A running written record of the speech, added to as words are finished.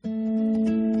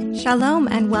Shalom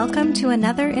and welcome to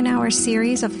another in our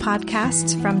series of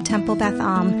podcasts from Temple Beth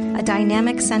Am, a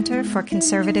dynamic center for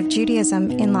conservative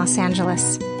Judaism in Los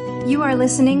Angeles. You are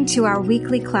listening to our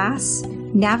weekly class,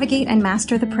 Navigate and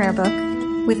Master the Prayer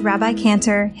Book, with Rabbi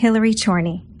Cantor Hillary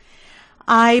Chorney.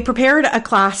 I prepared a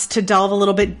class to delve a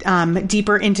little bit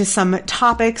deeper into some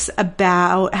topics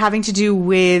about having to do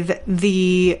with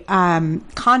the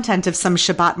content of some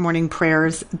Shabbat morning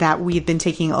prayers that we've been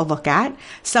taking a look at.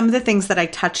 Some of the things that I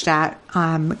touched at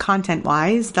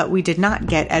content-wise that we did not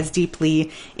get as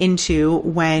deeply into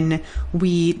when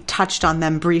we touched on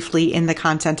them briefly in the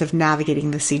content of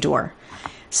navigating the Siddur.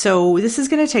 So this is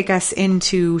going to take us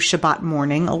into Shabbat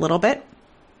morning a little bit,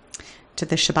 to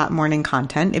the Shabbat morning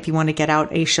content, if you want to get out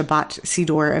a Shabbat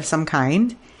Siddur of some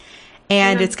kind.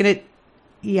 And it's going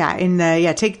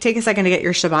to, take a second to get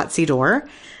your Shabbat Siddur.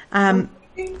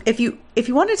 If you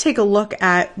want to take a look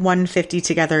at 150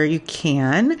 together, you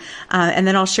can. And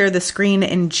then I'll share the screen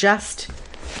in just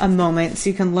a moment so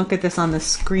you can look at this on the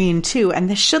screen too. And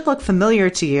this should look familiar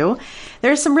to you.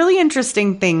 There's some really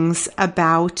interesting things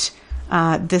about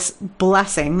this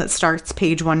blessing that starts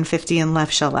page 150 in Lev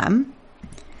Shalem.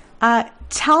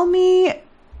 Tell me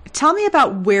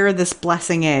about where this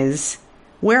blessing is.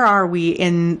 Where are we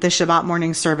in the Shabbat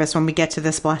morning service when we get to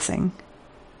this blessing?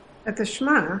 At the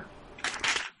Shema.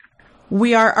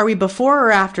 Are we before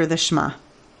or after the Shema?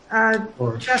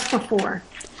 Just before.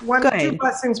 Two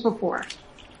blessings before.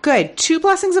 Good. 2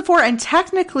 blessings before, and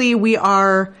technically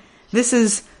this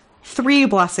is 3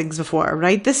 blessings before,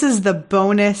 right? This is the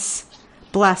bonus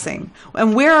blessing.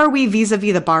 And where are we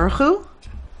vis-a-vis the Baruch Hu?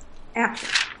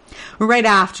 After. Right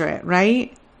after it,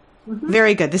 right? Mm-hmm.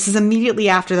 Very good. This is immediately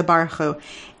after the Baruch Hu.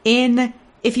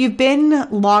 If you've been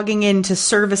logging into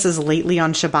services lately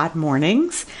on Shabbat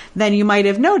mornings, then you might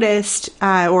have noticed,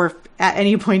 or at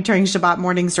any point during Shabbat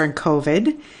mornings during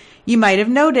COVID, you might have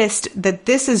noticed that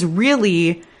this is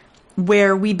really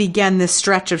where we begin this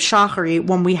stretch of Shacharit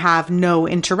when we have no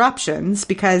interruptions,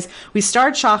 because we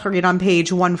start Shacharit on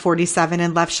page 147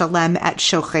 in Lev Shalem at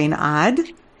Shochein Ad.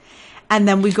 And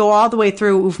then we go all the way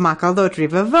through Uvmakalot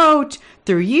Rivavot,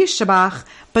 through Yishabach,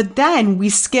 but then we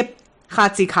skip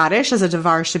Chatzi Kaddish as a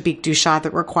Devar Shabik Dusha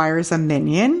that requires a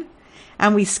minyan,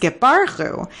 and we skip Baruch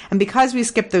Hu. And because we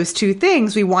skip those 2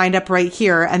 things, we wind up right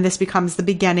here, and this becomes the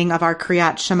beginning of our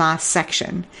Kriyat Shema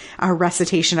section, our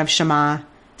recitation of Shema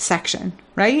section,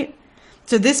 right?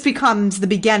 So this becomes the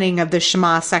beginning of the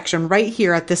Shema section right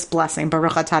here at this blessing,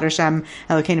 Baruch Atah Hashem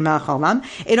Elokeinu melech haolam.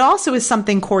 It also is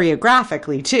something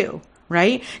choreographically too,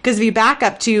 right? Because if you back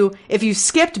up to, if you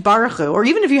skipped Baruch Hu, or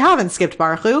even if you haven't skipped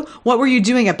Baruch Hu, what were you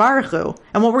doing at Baruch Hu?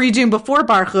 And what were you doing before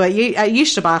Baruch Hu at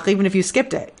Yishabach, even if you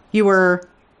skipped it? You were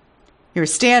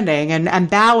standing and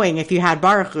bowing if you had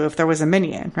Baruch Hu, if there was a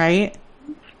minyan, right?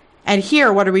 And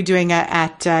here, what are we doing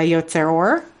at Yotzer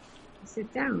Or?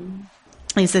 Sit down.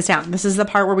 You sit down. This is the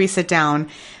part where we sit down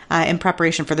in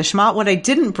preparation for the Shema. What I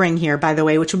didn't bring here, by the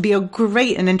way, which would be a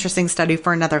great and interesting study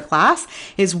for another class,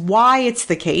 is why it's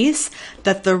the case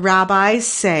that the rabbis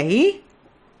say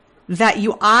that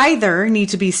you either need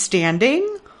to be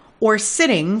standing or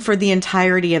sitting for the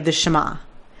entirety of the Shema.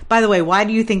 By the way, why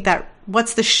do you think that?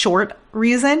 What's the short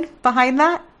reason behind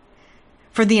that?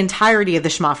 For the entirety of the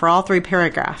Shema, for all 3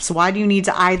 paragraphs, why do you need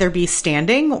to either be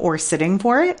standing or sitting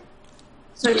for it?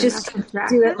 So just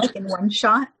do it like in one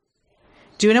shot?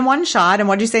 Do it in one shot. And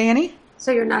what did you say, Annie?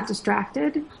 So you're not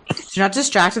distracted? You're not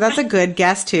distracted. That's a good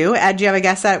guess, too. Ed, do you have a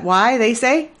guess at why they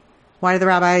say? Why do the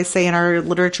rabbis say in our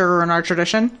literature or in our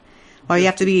tradition? Well, you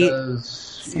have to be...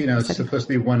 Because, it's supposed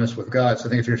to be oneness with God. So I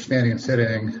think if you're standing and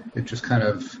sitting, it just kind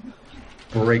of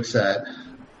breaks that,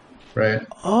 right?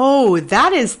 Oh,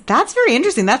 that's very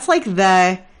interesting. That's like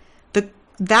that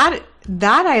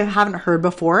I haven't heard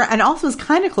before, and also is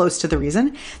kind of close to the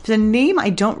reason. There's a name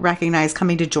I don't recognize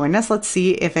coming to join us. Let's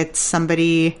see if it's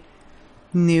somebody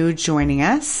new joining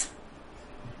us.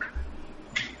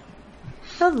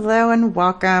 Hello and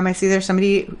welcome. I see there's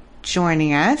somebody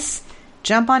joining us.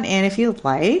 Jump on in if you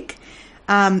like.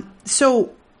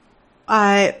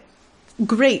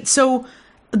 Great. So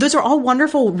those are all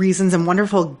wonderful reasons and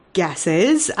wonderful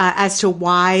guesses as to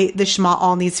why the Shema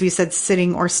all needs to be said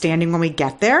sitting or standing when we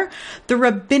get there. The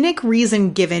rabbinic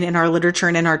reason given in our literature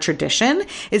and in our tradition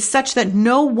is such that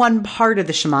no one part of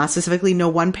the Shema, specifically no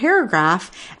one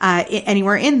paragraph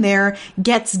anywhere in there,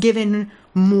 gets given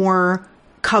more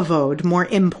kavod, more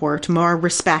import, more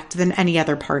respect than any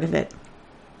other part of it.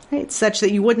 Right? Such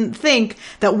that you wouldn't think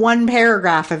that one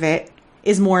paragraph of it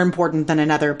is more important than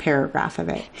another paragraph of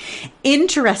it.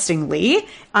 Interestingly,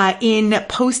 in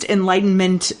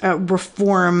post-Enlightenment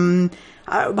reform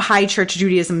High Church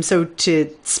Judaism, so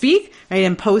to speak, right,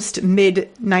 in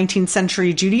post-mid-19th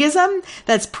century Judaism,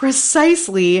 that's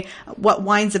precisely what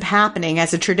winds up happening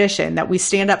as a tradition, that we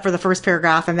stand up for the first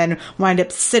paragraph and then wind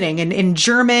up sitting. And in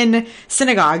German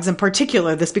synagogues in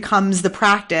particular, this becomes the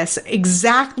practice,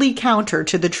 exactly counter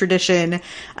to the tradition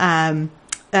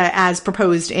as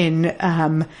proposed in,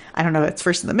 I don't know, it's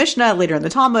first in the Mishnah, later in the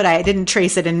Talmud. I didn't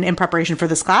trace it in preparation for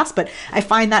this class, but I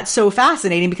find that so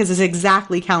fascinating because it's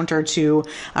exactly counter to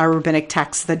our rabbinic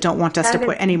texts that don't want us to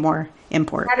put any more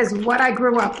import. That is what I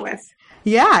grew up with.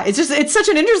 Yeah, it's such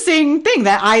an interesting thing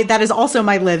that is also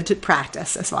my lived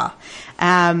practice as well.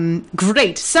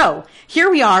 Great. So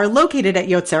here we are located at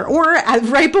Yotzer, or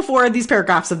right before these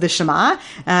paragraphs of the Shema,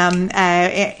 and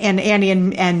Annie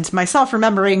and myself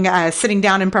remembering sitting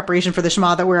down in preparation for the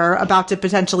Shema that we're about to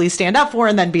potentially stand up for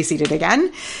and then be seated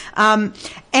again.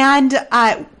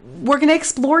 We're going to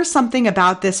explore something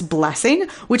about this blessing,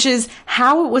 which is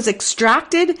how it was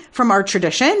extracted from our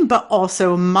tradition, but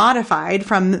also modified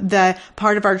from the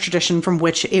part of our tradition from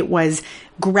which it was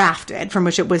grafted, from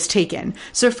which it was taken.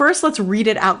 So first, let's read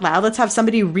it out loud. Let's have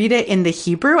somebody read it in the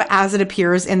Hebrew as it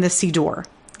appears in the Siddur.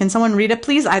 Can someone read it,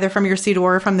 please, either from your Siddur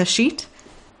or from the sheet?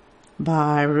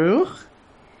 Baruch.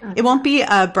 It won't be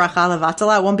a bracha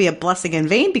levatala. It won't be a blessing in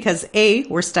vain because A,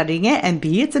 we're studying it, and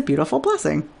B, it's a beautiful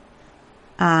blessing.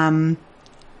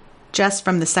 Just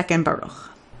from the second Baruch.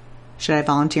 Should I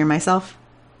volunteer myself?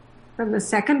 From the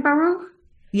second Baruch?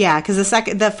 Yeah, because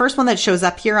the first one that shows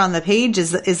up here on the page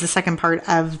is the second part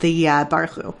of the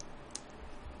Baruch Hu.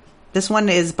 This one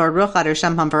is Baruch Adar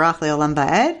Shem HaBarach Le'olam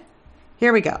Va'ed.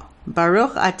 Here we go.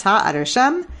 Baruch Ata Adar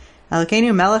Shem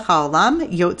Elokeinu Melech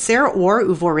HaOlam Yotzer Or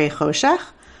Uvorei Choshech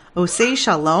Osei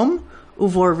Shalom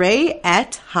Uvorei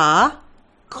Et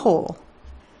HaKol.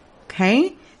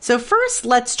 Okay. So first,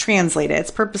 let's translate it. It's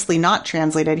purposely not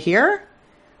translated here.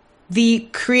 The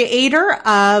creator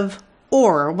of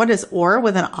Or. What is Or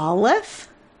with an aleph?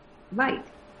 Light.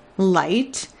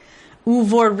 Light.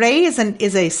 Uvorei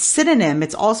is a synonym.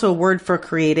 It's also a word for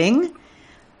creating.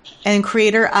 And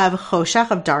creator of Choshech,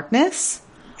 of darkness.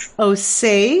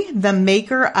 Osei, the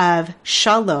maker of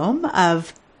Shalom,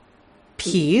 of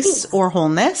peace or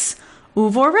wholeness.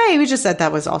 Uvorei, we just said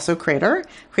that was also creator.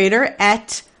 Creator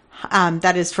et.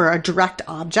 That is for a direct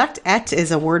object. Et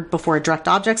is a word before a direct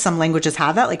object. Some languages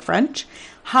have that, like French.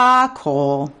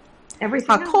 Ha-kol. Everything.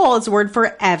 Ha-kol is a word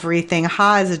for everything.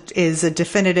 Ha is a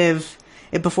definitive,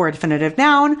 before a definitive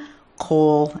noun.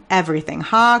 Kol, everything.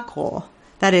 Ha-kol.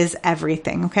 That is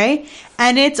everything, okay?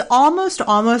 And it's almost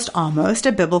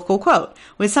a biblical quote.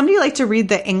 Would somebody like to read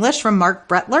the English from Mark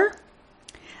Brettler?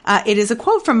 It is a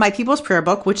quote from My People's Prayer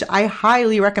Book, which I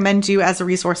highly recommend you as a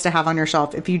resource to have on your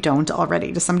shelf if you don't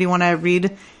already. Does somebody want to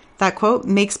read that quote?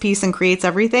 Makes peace and creates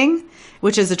everything,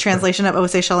 which is a translation of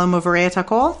Osei Shalom Uvorei Et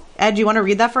HaKol. Ed, do you want to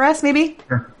read that for us, maybe?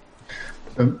 Sure.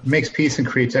 So, makes peace and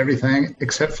creates everything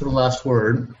except for the last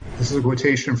word. This is a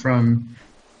quotation from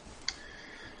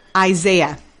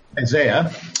Isaiah,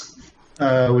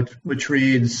 which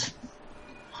reads,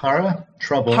 Hara,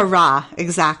 trouble. Hara,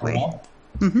 exactly.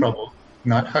 Mm-hmm. Trouble.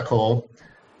 Not hakol,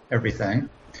 everything.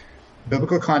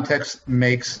 Biblical context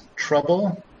makes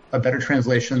trouble a better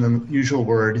translation than the usual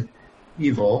word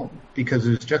evil because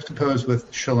it is juxtaposed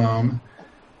with shalom,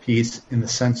 peace, in the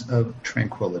sense of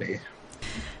tranquility.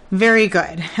 Very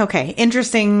good. Okay.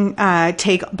 Interesting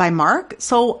take by Mark.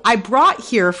 So I brought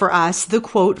here for us the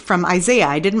quote from Isaiah.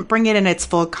 I didn't bring it in its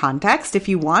full context. If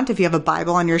you want, if you have a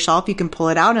Bible on your shelf, you can pull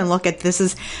it out and look at this.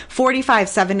 Is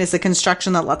 45:7 is a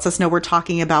construction that lets us know we're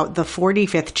talking about the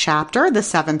 45th chapter, the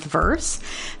 7th verse.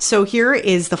 So here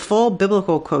is the full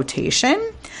biblical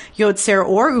quotation. Yotzer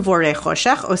or uvorei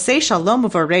choshech, osei shalom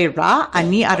uvorei ra,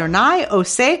 ani Adonai,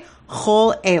 osei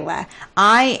chol ele.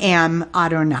 I am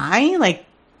Adonai, like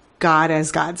God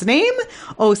as God's name,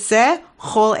 Oseh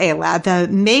Chol Ela, the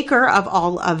maker of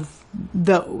all of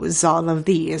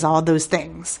these, all those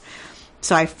things.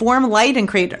 So I form light and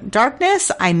create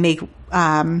darkness. I make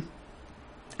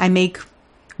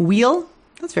wheel.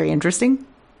 That's very interesting.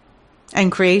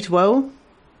 And create woe.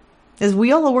 Is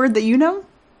wheel a word that you know?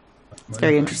 It's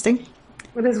very interesting.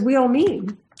 What does wheel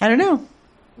mean? I don't know.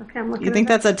 Okay, I'm looking. You think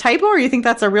that's a typo, or you think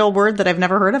that's a real word that I've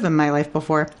never heard of in my life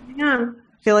before? Yeah.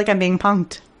 I feel like I'm being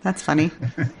punked. That's funny.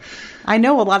 I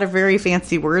know a lot of very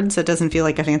fancy words. It doesn't feel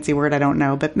like a fancy word. I don't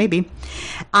know, but maybe.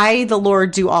 I, the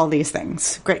Lord, do all these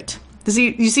things. Great.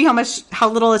 You see how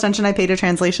little attention I pay to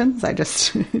translations? I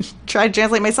just try to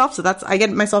translate myself, so I get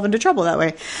myself into trouble that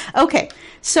way. Okay,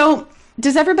 so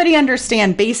does everybody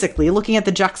understand, basically, looking at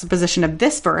the juxtaposition of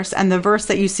this verse and the verse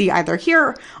that you see either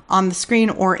here on the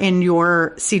screen or in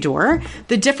your Siddur,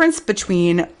 the difference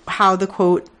between how the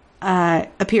quote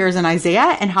appears in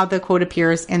Isaiah and how the quote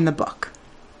appears in the book.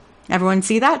 Everyone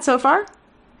see that so far?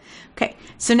 Okay,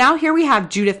 so now here we have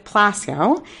Judith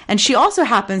Plaskow, and she also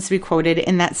happens to be quoted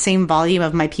in that same volume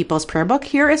of My People's Prayer Book.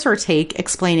 Here is her take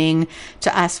explaining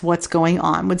to us what's going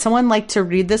on. Would someone like to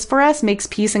read this for us? Makes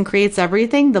peace and creates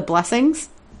everything, the blessings.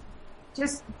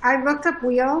 I looked up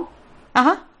wheel.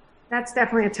 Uh-huh. That's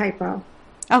definitely a typo.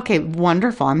 Okay,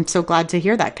 wonderful. I'm so glad to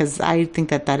hear that because I think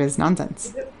that is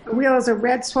nonsense. A wheel is a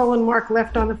red swollen mark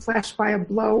left on the flesh by a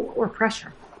blow or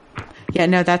pressure. Yeah,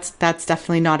 no, that's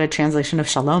definitely not a translation of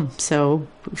shalom. So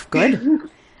good.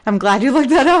 I'm glad you looked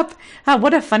that up.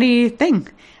 What a funny thing.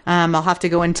 I'll have to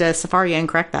go into Safari and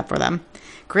correct that for them.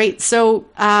 Great. So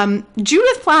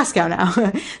Judith Plaskow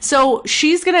now. So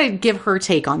she's going to give her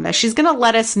take on this. She's going to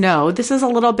let us know. This is a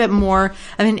little bit more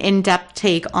of an in-depth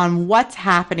take on what's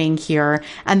happening here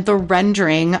and the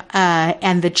rendering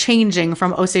and the changing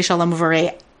from Oseh Shalom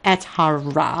Uvarei et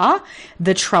hara,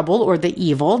 the trouble or the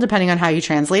evil, depending on how you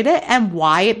translate it, and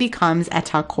why it becomes et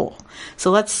hakol.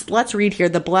 So let's read here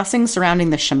the blessings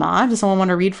surrounding the Shema. Does someone want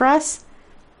to read for us?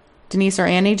 Denise or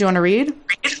Annie, do you want to read?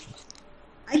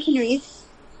 I can read.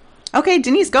 Okay,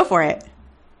 Denise, go for it.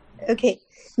 Okay.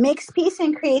 Makes peace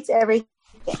and creates everything.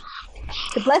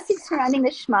 The blessings surrounding the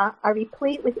Shema are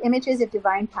replete with images of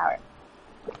divine power.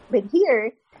 But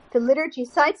here, the liturgy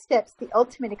sidesteps the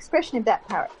ultimate expression of that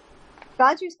power,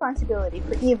 God's responsibility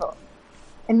for evil.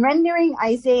 In rendering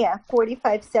Isaiah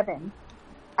 45:7,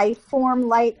 I form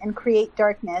light and create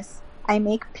darkness, I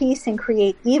make peace and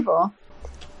create evil,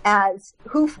 as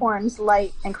who forms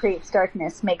light and creates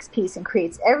darkness, makes peace and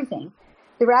creates everything,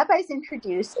 the rabbis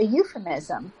introduce a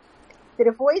euphemism that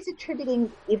avoids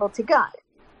attributing evil to God.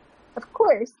 Of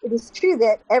course, it is true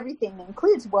that everything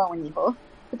includes woe and evil,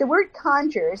 but the word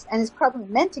conjures, and is probably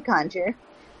meant to conjure,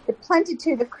 the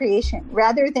plenitude of creation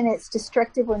rather than its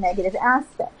destructive or negative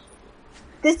aspects.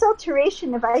 This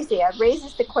alteration of Isaiah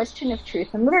raises the question of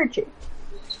truth in liturgy.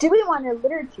 Do we want a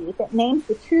liturgy that names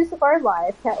the truths of our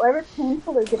lives, however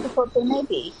painful or difficult they may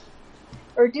be?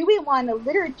 Or do we want a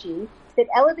liturgy that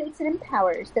elevates and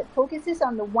empowers, that focuses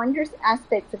on the wondrous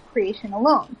aspects of creation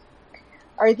alone?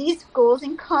 Are these goals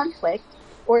in conflict,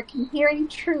 or can hearing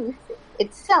truth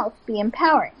itself be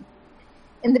empowering?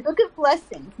 In the Book of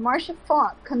Blessings, Marcia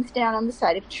Falk comes down on the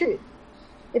side of truth.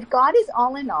 If God is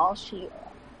all in all, she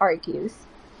argues,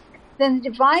 then the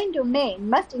divine domain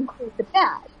must include the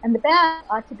bad, and the bad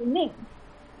ought to be named.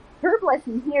 Her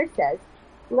blessing here says,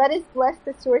 let us bless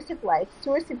the source of life,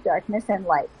 source of darkness and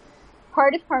light,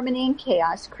 heart of harmony and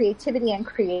chaos, creativity and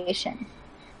creation.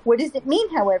 What does it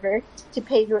mean, however, to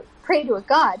pray to a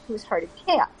God who is heart of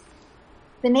chaos?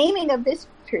 The naming of this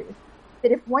truth,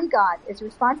 that if one God is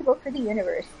responsible for the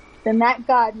universe, then that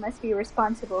God must be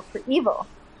responsible for evil,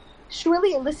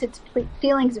 surely elicits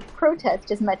feelings of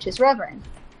protest as much as reverence.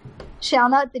 Shall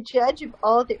not the judge of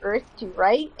all the earth do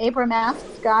right? Abram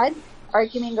asks God,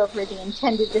 arguing over the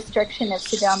intended destruction of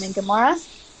Sodom and Gomorrah.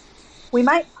 We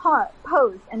might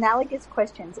pose analogous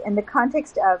questions in the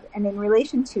context of and in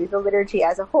relation to the liturgy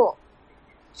as a whole.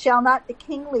 Shall not the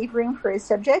king leave room for his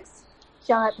subjects?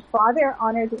 Shall not the father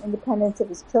honor the independence of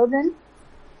his children?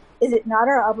 Is it not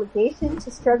our obligation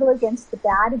to struggle against the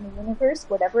bad in the universe,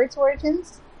 whatever its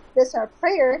origins? Thus, our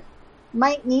prayer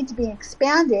might need to be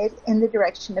expanded in the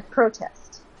direction of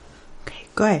protest. Okay,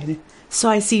 good. So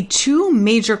I see two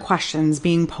major questions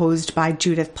being posed by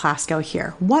Judith Plaskow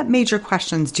here. What major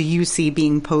questions do you see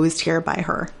being posed here by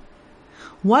her?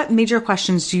 What major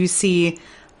questions do you see?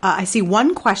 I see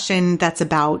one question that's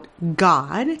about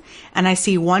God, and I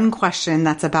see one question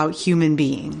that's about human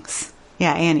beings.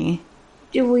 Yeah, Annie.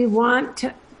 Do we want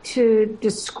to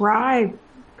describe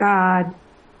God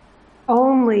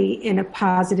only in a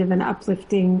positive and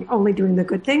uplifting, only doing the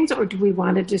good things, or do we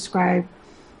want to describe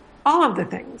all of the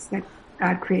things that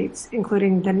God creates,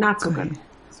 including the not so good?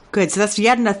 Good. So that's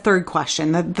yet a third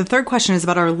question. The third question is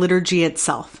about our liturgy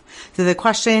itself. So the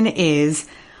question is,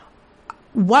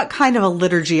 what kind of a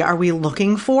liturgy are we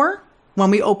looking for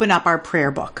when we open up our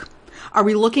prayer book? Are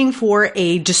we looking for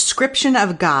a description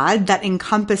of God that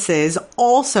encompasses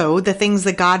also the things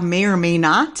that God may or may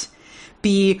not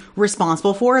be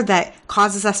responsible for, that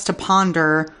causes us to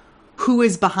ponder who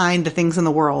is behind the things in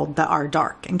the world that are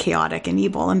dark and chaotic and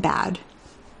evil and bad,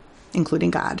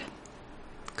 including God?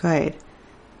 Good.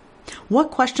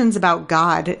 What questions about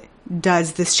God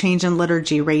does this change in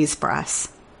liturgy raise for us?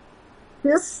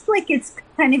 Feels like it's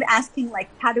kind of asking, like,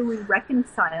 how do we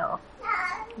reconcile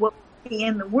what we see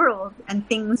in the world and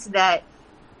things that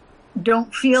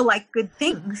don't feel like good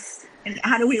things? And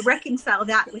how do we reconcile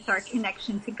that with our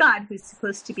connection to God, who's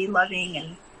supposed to be loving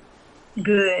and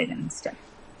good and stuff?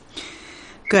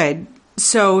 Good.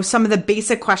 So some of the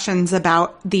basic questions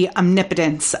about the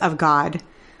omnipotence of God.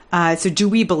 So do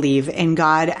we believe in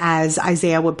God, as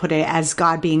Isaiah would put it, as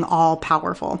God being all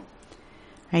powerful?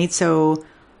 Right. So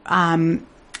has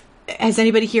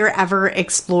anybody here ever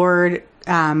explored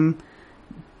with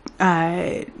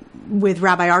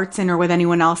Rabbi Artson or with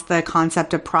anyone else the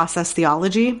concept of process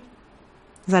theology?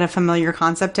 Is that a familiar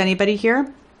concept to anybody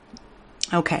here?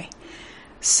 Okay.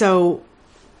 So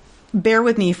bear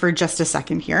with me for just a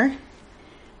second here.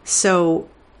 So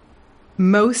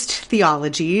most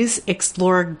theologies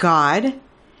explore God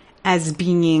as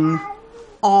being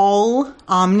all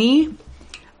omni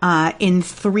in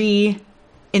three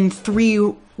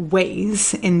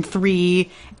ways, in three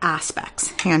aspects.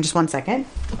 Hang on just one second.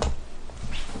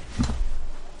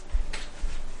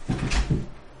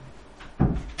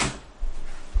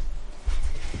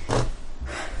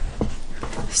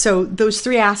 So those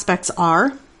three aspects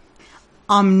are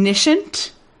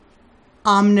omniscient,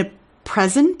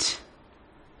 omnipresent,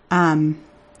 and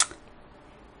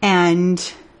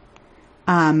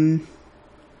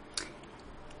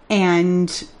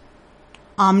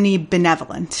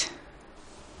omnibenevolent.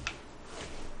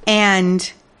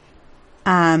 And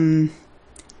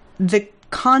the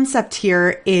concept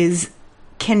here is,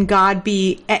 can God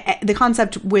be, the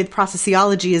concept with process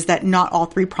theology is that not all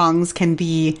three prongs can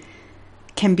be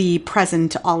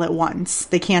present all at once.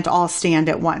 They can't all stand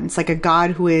at once. Like a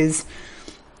God who is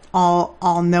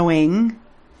all-knowing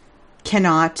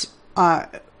cannot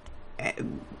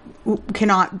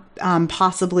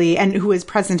possibly, and who is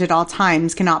present at all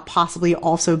times, cannot possibly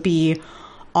also be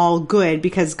all good,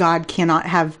 because God cannot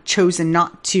have chosen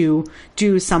not to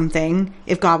do something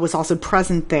if God was also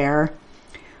present there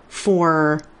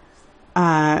for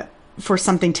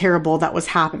something terrible that was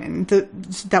happening,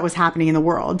 in the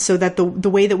world. So that the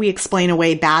way that we explain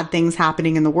away bad things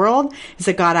happening in the world is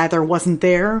that God either wasn't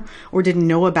there or didn't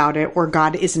know about it, or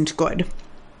God isn't good.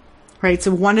 Right?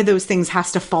 So one of those things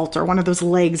has to falter. One of those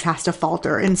legs has to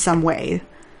falter in some way.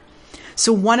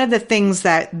 So one of the things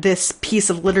that this piece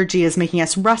of liturgy is making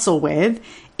us wrestle with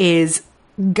is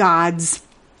God's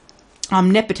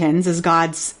omnipotence, is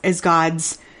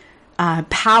God's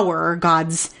power,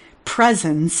 God's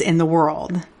presence in the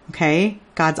world. Okay?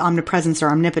 God's omnipresence or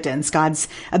omnipotence, God's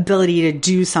ability to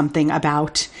do something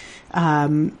about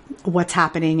what's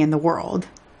happening in the world.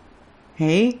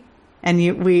 Okay? And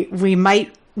we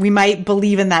might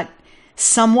believe in that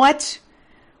somewhat.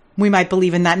 We might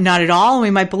believe in that not at all. And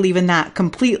we might believe in that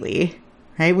completely.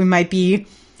 Right? We might be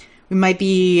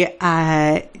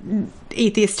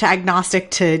atheist to agnostic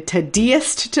to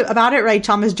deist about it, right?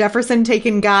 Thomas Jefferson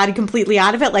taking God completely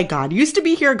out of it. Like, God used to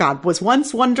be here. God was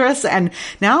once wondrous. And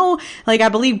now, like, I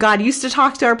believe God used to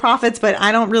talk to our prophets, but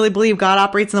I don't really believe God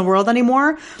operates in the world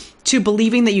anymore. To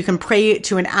believing that you can pray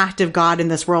to an active God in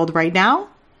this world right now.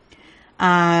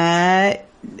 And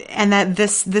that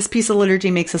this piece of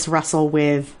liturgy makes us wrestle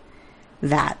with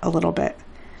that a little bit.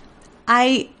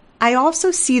 I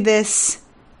also see this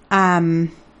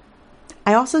asking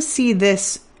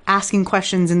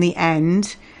questions in the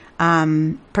end,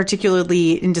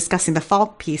 particularly in discussing the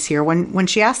fault piece here. When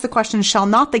she asks the question, shall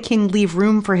not the king leave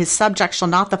room for his subjects? Shall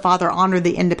not the father honor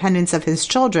the independence of his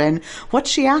children? What's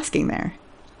she asking there?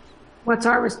 What's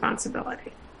our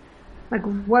responsibility? Like,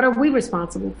 what are we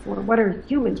responsible for? What are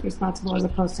humans responsible as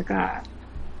opposed to God?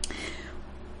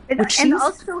 And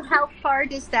also, how far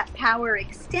does that power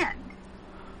extend?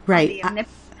 Right.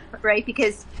 Right?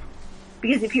 Because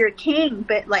if you're a king,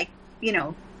 but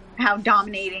how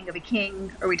dominating of a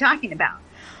king are we talking about?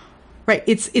 Right.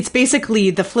 It's basically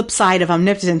the flip side of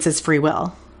omnipotence is free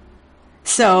will.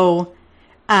 So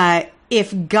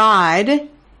if God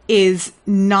is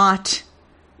not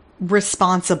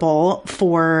responsible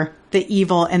for the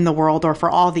evil in the world, or for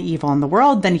all the evil in the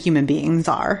world, then human beings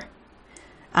are.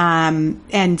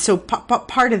 And so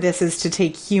part of this is to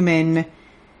take human,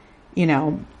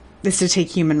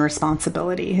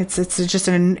 responsibility. It's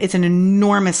an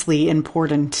enormously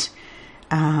important,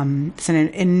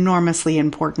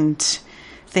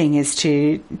 thing is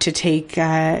to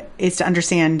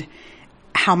understand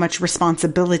how much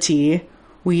responsibility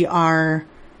we are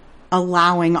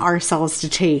allowing ourselves to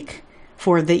take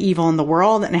for the evil in the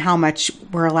world, and how much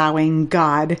we're allowing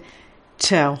God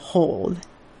to hold.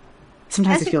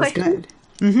 Sometimes it feels good.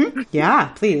 Mm-hmm. Yeah,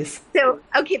 please. So,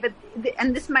 okay,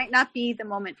 and this might not be the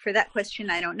moment for that question.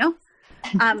 I don't know.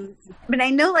 But I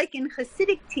know, like in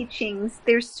Hasidic teachings,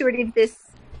 there's sort of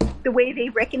the way they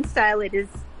reconcile it is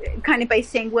kind of by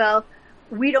saying, well,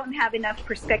 we don't have enough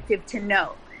perspective to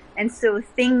know. And so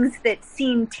things that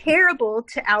seem terrible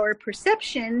to our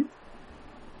perception,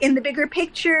 in the bigger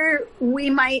picture, we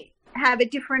might have a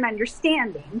different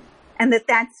understanding. and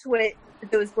that's what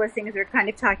those blessings are kind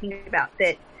of talking about,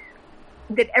 that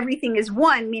everything is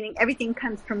one, meaning everything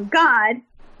comes from God.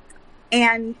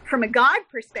 And from a God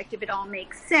perspective, it all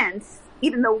makes sense,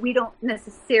 even though we don't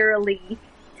necessarily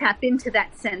tap into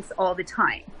that sense all the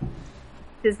time.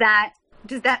 Does that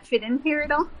fit in here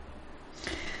at all?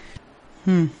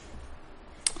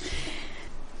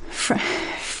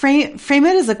 Frame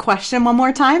it as a question one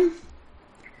more time.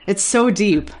 It's so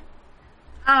deep.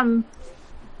 Oh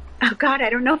God, I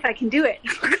don't know if I can do it.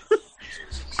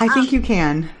 I think you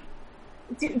can.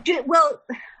 Well,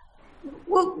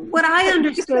 what I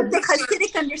understood, the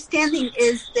Hasidic understanding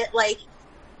is that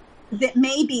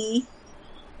maybe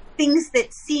things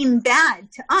that seem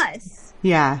bad to us,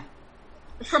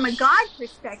 from a God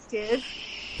perspective,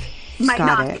 might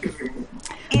not be.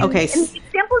 Okay. And the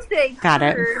examples that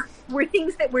I heard were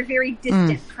things that were very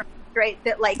distant from us, right?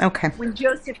 That when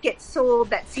Joseph gets sold,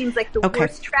 that seems like the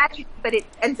worst tragedy, but it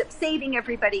ends up saving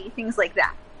everybody, things like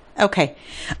that. Okay.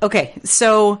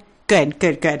 So good.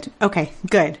 Okay,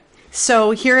 good.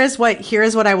 So here's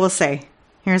what I will say.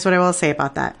 Here's what I will say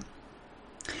about that.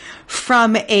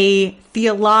 From a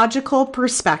theological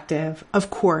perspective, of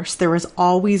course, there is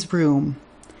always room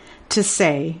to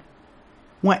say,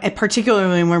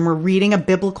 particularly when we're reading a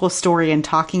biblical story and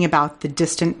talking about the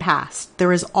distant past,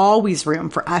 there is always room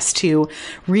for us to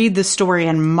read the story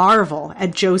and marvel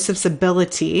at Joseph's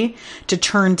ability to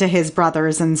turn to his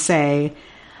brothers and say,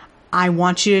 I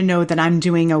want you to know that I'm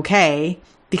doing okay,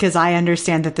 because I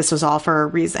understand that this was all for a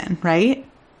reason, right?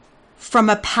 From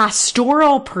a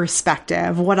pastoral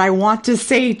perspective, what I want to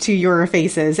say to your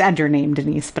faces, and your name,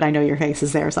 Denise, but I know your face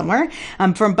is there somewhere.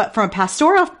 From a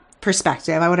pastoral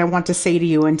perspective, what I want to say to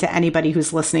you and to anybody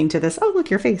who's listening to this, oh, look,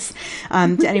 your face,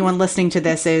 to anyone listening to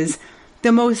this, is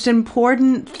the most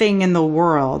important thing in the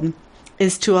world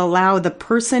is to allow the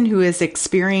person who is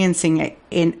experiencing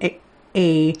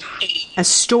a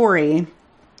story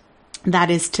that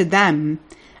is to them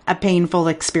a painful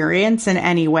experience in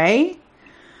any way,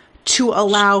 to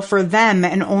allow for them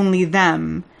and only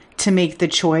them to make the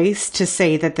choice to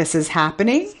say that this is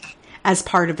happening as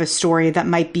part of a story that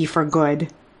might be for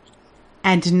good,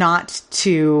 and not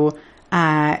to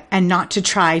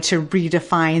try to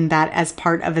redefine that as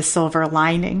part of a silver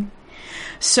lining.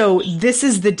 So this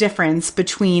is the difference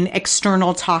between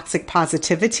external toxic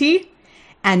positivity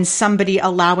and somebody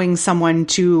allowing somebody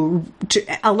the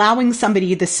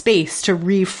space to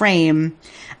reframe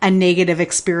a negative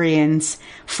experience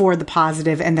for the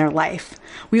positive in their life.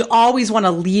 We always want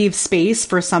to leave space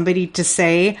for somebody to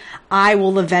say, I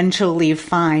will eventually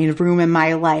find room in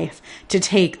my life to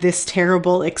take this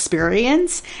terrible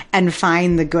experience and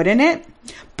find the good in it.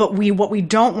 But what we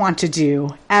don't want to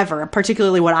do ever,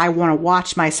 particularly what I want to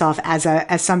watch myself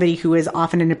as somebody who is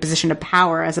often in a position of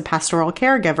power as a pastoral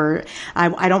caregiver,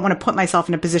 I don't want to put myself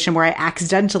in a position where I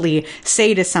accidentally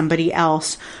say to somebody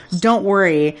else, don't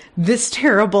worry, this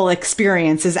terrible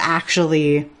experience is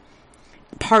actually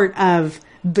part of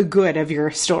the good of your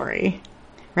story,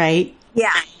 right?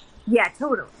 Yeah,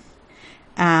 totally.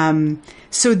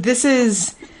 So this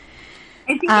is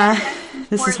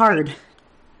this is hard.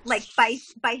 Like by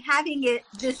having it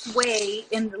this way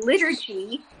in the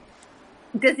liturgy,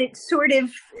 does it sort of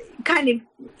kind of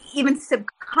even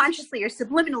subconsciously or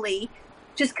subliminally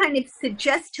just kind of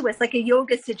suggest to us, like a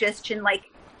yoga suggestion,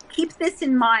 like keep this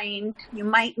in mind, you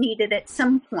might need it at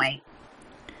some point,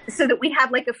 so that we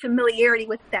have like a familiarity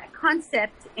with that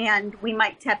concept and we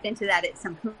might tap into that at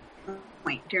some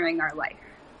point during our life.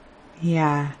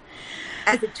 Yeah.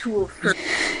 As a tool for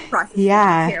processing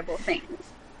terrible things.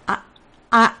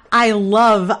 I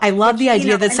love the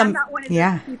idea that some, I'm not one of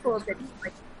those people that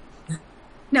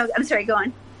no, I'm sorry, go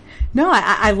on. No,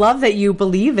 I love that you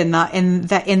believe in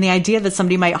the idea that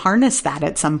somebody might harness that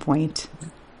at some point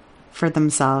for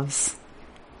themselves.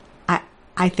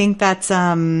 I think that's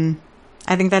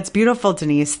beautiful,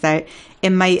 Denise, that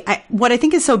what I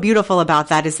think is so beautiful about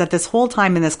that is that this whole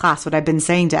time in this class, what I've been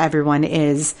saying to everyone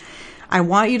is, I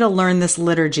want you to learn this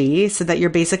liturgy so that you're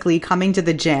basically coming to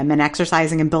the gym and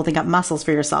exercising and building up muscles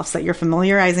for yourself, so that you're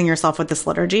familiarizing yourself with this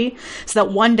liturgy, so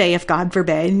that one day, if God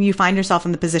forbid, you find yourself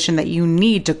in the position that you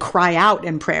need to cry out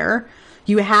in prayer,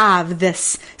 you have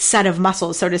this set of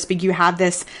muscles, so to speak. You have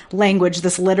this language,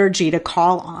 this liturgy to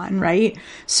call on, right?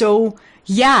 So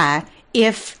yeah,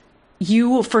 if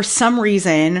you, for some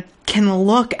reason, can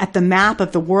look at the map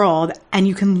of the world and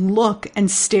you can look and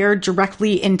stare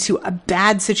directly into a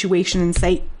bad situation and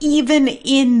say, even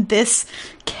in this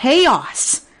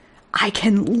chaos, I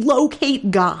can locate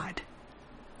God.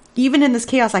 Even in this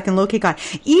chaos, I can locate God.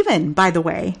 Even, by the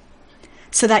way,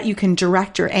 so that you can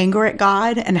direct your anger at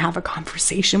God and have a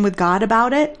conversation with God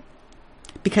about it.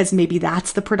 because maybe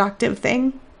that's the productive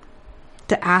thing.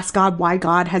 To ask God why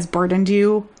God has burdened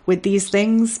you with these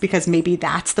things, because maybe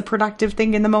that's the productive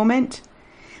thing in the moment.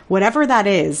 Whatever that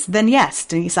is, then yes,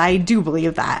 Denise, I do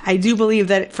believe that. I do believe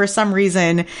that for some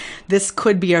reason, this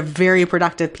could be a very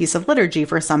productive piece of liturgy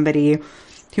for somebody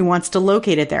who wants to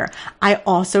locate it there. I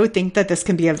also think that this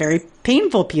can be a very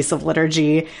painful piece of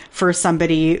liturgy for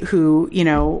somebody who, you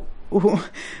know,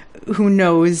 who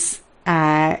knows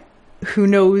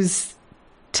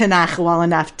Tanakh well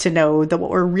enough to know that what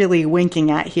we're really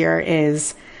winking at here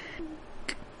is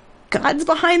God's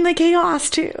behind the chaos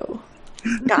too.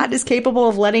 God is capable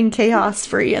of letting chaos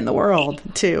free in the world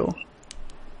too.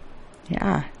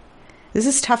 Yeah. This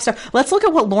is tough stuff. Let's look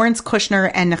at what Lawrence Kushner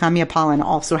and Nehemiah Pollan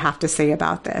also have to say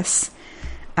about this.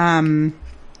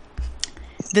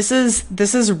 This is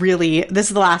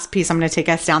the last piece I'm going to take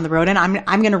us down the road, and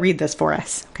I'm going to read this for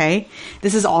us. Okay,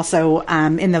 this is also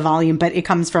in the volume, but it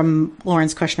comes from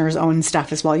Lawrence Kushner's own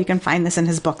stuff as well. You can find this in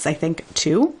his books, I think,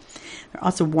 too. They're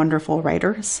also wonderful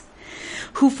writers.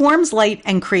 Who forms light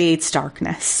and creates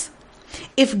darkness?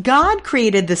 If God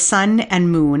created the sun and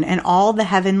moon and all the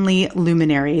heavenly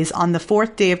luminaries on the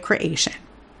fourth day of creation,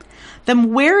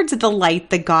 then where did the light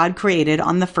that God created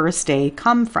on the first day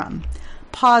come from?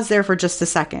 Pause there for just a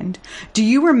second. Do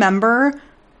you remember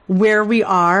where we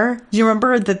are? Do you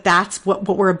remember that that's what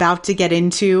we're about to get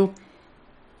into?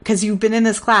 Because you've been in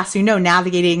this class, you know,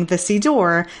 navigating the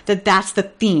Siddur, that's the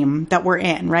theme that we're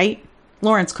in, right?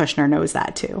 Lawrence Kushner knows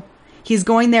that too. He's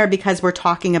going there because we're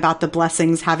talking about the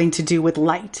blessings having to do with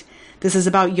light. This is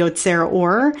about Yotzer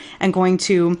Or, and going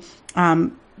to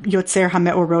Yotzer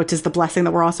HaMeorot is the blessing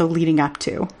that we're also leading up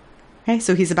to. Okay,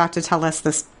 so he's about to tell us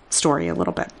this story a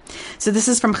little bit. So this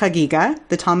is from Chagiga,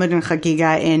 the Talmud in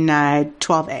Chagiga in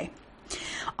 12a.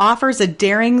 Offers a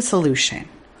daring solution,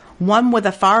 one with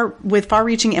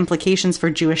far-reaching implications for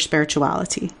Jewish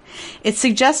spirituality. It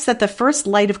suggests that the first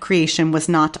light of creation was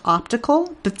not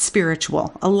optical, but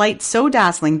spiritual, a light so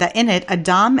dazzling that in it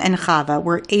Adam and Chava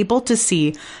were able to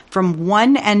see from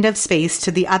one end of space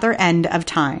to the other end of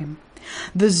time.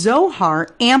 The Zohar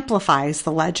amplifies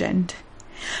the legend.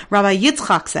 Rabbi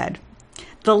Yitzchak said,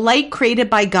 "The light created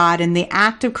by God in the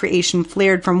act of creation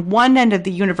flared from one end of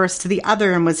the universe to the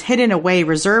other and was hidden away,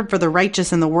 reserved for the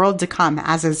righteous in the world to come,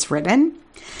 as is written.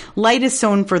 Light is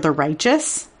sown for the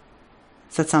righteous."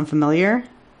 Does that sound familiar?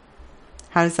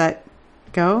 How does that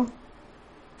go?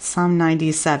 Psalm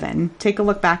 97. Take a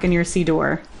look back in your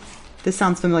Siddur. This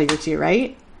sounds familiar to you,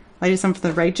 right? Light is sown for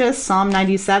the righteous. Psalm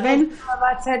 97.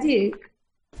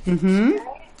 Mm-hmm.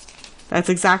 That's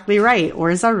exactly right. Or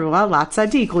Zarua Lat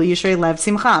Tzadik Yishrei Lev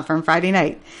Simcha from Friday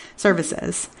night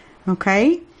services.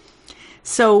 Okay?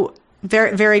 So,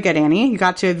 very, very good, Annie. You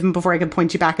got to it even before I could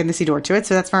point you back in the Siddur to it.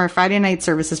 So that's from our Friday night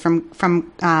services from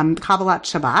Kabbalat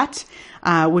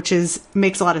Shabbat, which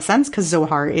makes a lot of sense because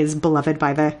Zohar is beloved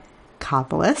by the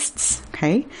Kabbalists.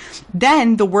 Okay?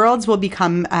 Then the worlds will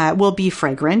be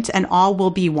fragrant and all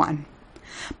will be one.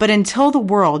 But until the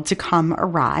world to come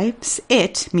arrives,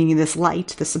 it, meaning this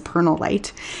light, the supernal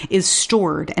light, is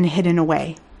stored and hidden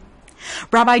away.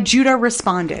 Rabbi Judah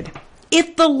responded,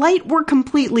 "If the light were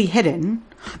completely hidden,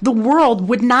 the world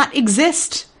would not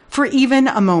exist for even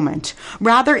a moment.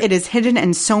 Rather, it is hidden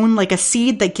and sown like a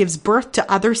seed that gives birth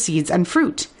to other seeds and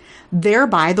fruit.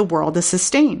 Thereby, the world is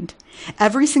sustained.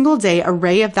 Every single day, a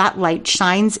ray of that light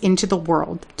shines into the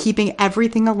world, keeping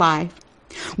everything alive.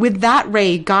 With that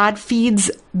ray, God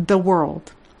feeds the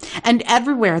world. And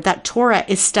everywhere that Torah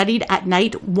is studied at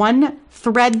night, one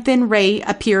thread-thin ray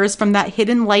appears from that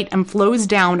hidden light and flows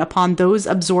down upon those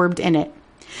absorbed in it.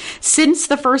 Since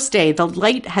the first day, the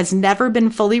light has never been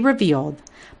fully revealed,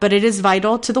 but it is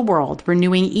vital to the world,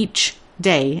 renewing each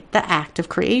day the act of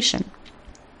creation."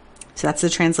 So that's the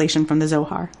translation from the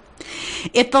Zohar.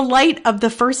 If the light of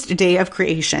the first day of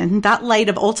creation, that light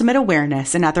of ultimate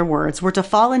awareness, in other words, were to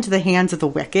fall into the hands of the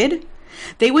wicked,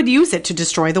 they would use it to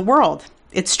destroy the world.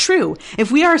 It's true. If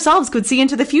we ourselves could see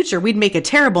into the future, we'd make a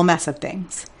terrible mess of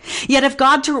things. Yet if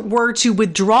God were to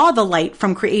withdraw the light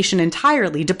from creation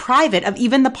entirely, deprive it of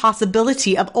even the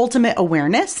possibility of ultimate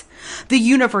awareness, the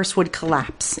universe would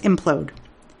collapse, implode.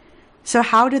 So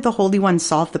how did the Holy One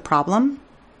solve the problem?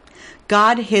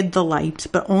 God hid the light,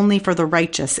 but only for the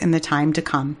righteous in the time to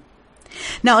come.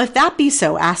 Now, if that be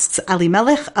so, asks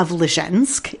Elimelech of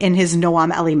Lizhensk in his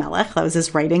Noam Elimelech, that was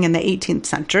his writing in the 18th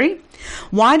century,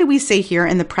 why do we say here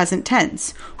in the present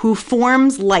tense, who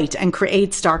forms light and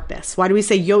creates darkness? Why do we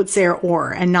say Yotzer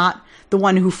Or and not the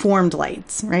one who formed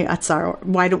lights, right? Atzar.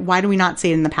 Why do we not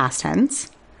say it in the past tense?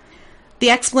 The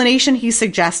explanation he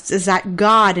suggests is that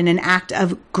God, in an act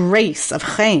of grace,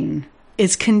 of chen,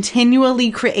 is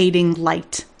continually creating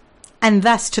light. And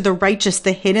thus, to the righteous,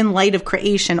 the hidden light of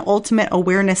creation, ultimate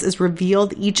awareness is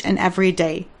revealed each and every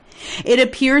day. It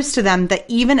appears to them that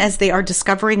even as they are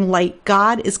discovering light,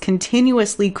 God is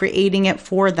continuously creating it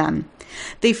for them.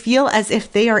 They feel as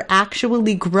if they are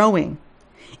actually growing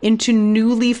into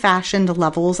newly fashioned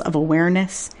levels of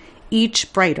awareness,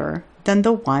 each brighter than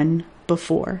the one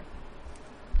before.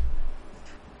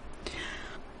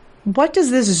 What does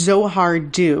this Zohar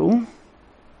do?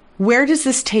 Where does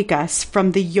this take us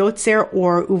from the Yotzer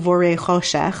Or Uvorei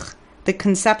Choshech, the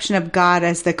conception of God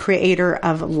as the creator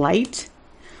of light?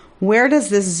 Where does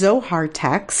this Zohar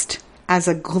text, as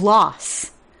a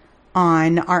gloss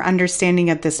on our understanding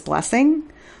of this blessing,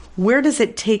 where does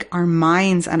it take our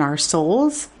minds and our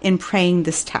souls in praying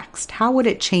this text? How would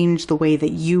it change the way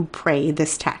that you pray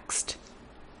this text?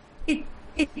 It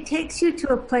takes you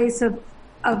to a place of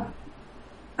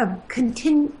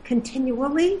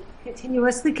continually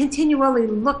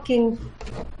looking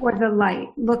for the light,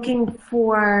 looking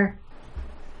for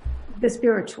the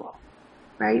spiritual,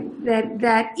 right?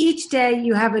 That each day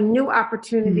you have a new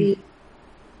opportunity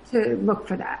to look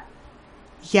for that.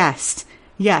 Yes,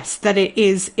 that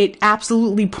it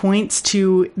absolutely points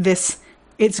to this.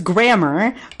 It's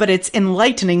grammar, but it's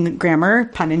enlightening grammar,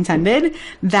 pun intended,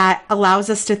 that allows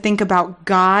us to think about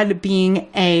God being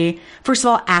first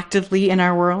of all, actively in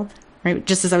our world, right?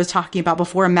 Just as I was talking about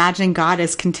before, imagining God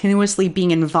as continuously being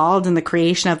involved in the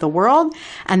creation of the world,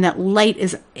 and that light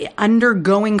is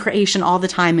undergoing creation all the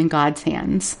time in God's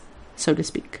hands, so to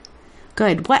speak.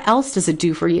 Good. What else does it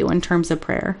do for you in terms of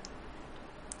prayer?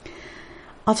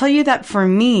 I'll tell you that for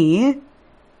me,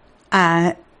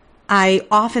 I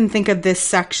often think of this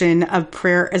section of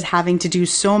prayer as having to do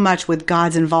so much with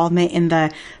God's involvement in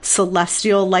the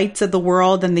celestial lights of the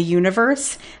world and the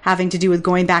universe, having to do with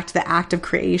going back to the act of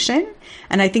creation.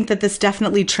 And I think that this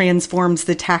definitely transforms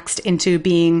the text into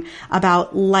being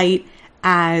about light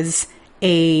as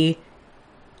a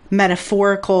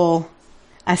metaphorical,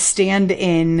 a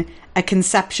stand-in, a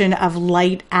conception of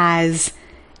light as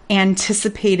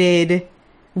anticipated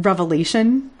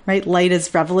revelation, right? Light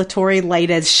as revelatory,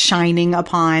 light as shining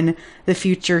upon the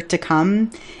future to come.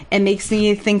 It makes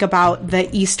me think about the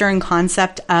Eastern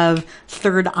concept of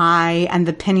third eye and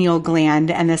the pineal gland,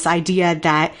 and this idea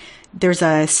that there's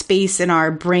a space in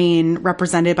our brain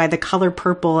represented by the color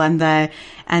purple and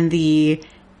the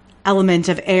element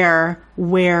of air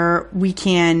where we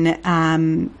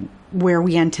can where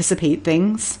we anticipate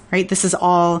things, right? This is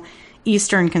all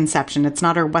Eastern conception. It's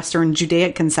not our Western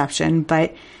Judaic conception,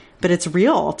 but it's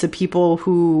real to people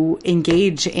who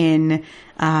engage in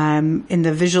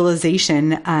the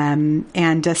visualization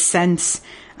and a sense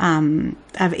of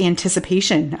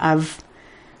anticipation of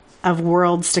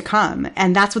worlds to come.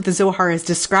 And that's what the Zohar is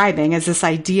describing, as this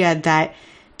idea that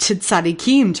to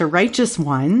tzaddikim, to righteous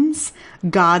ones,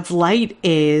 God's light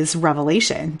is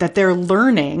revelation, that they're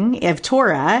learning of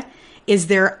Torah is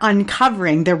their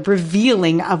uncovering, their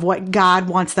revealing of what God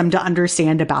wants them to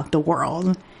understand about the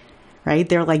world, right?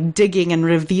 They're like digging and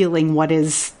revealing what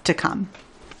is to come.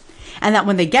 And that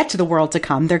when they get to the world to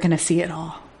come, they're going to see it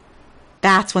all.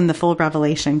 That's when the full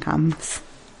revelation comes.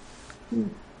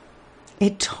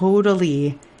 It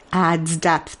totally adds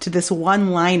depth to this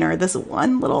one-liner, this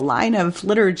one little line of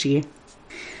liturgy.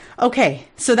 Okay,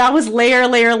 so that was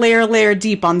layer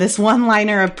deep on this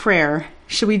one-liner of prayer.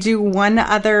 Should we do one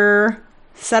other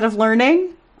set of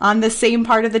learning on the same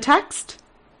part of the text?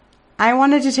 I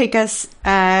wanted to take us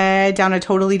down a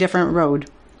totally different road.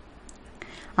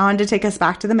 I wanted to take us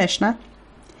back to the Mishnah,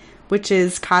 which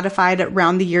is codified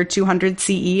around the year 200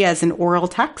 CE as an oral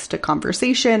text, a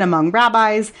conversation among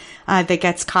rabbis that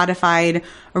gets codified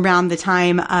around the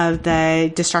time of the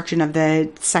destruction of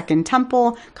the Second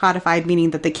Temple. Codified meaning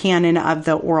that the canon of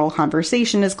the oral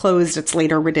conversation is closed. It's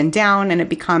later written down, and it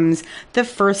becomes the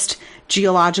first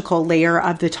geological layer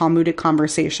of the Talmudic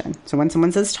conversation. So when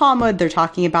someone says Talmud, they're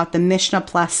talking about the Mishnah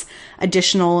plus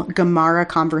additional Gemara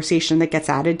conversation that gets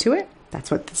added to it. That's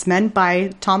what this meant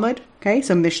by Talmud. Okay,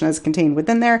 so Mishnah is contained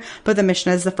within there, but the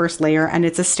Mishnah is the first layer, and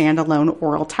it's a standalone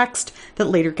oral text that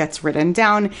later gets written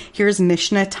down. Here's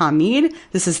Mishnah Tamid.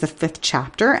 This is the 5th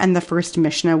chapter and the first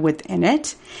Mishnah within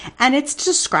it. And it's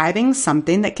describing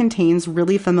something that contains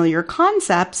really familiar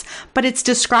concepts, but it's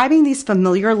describing these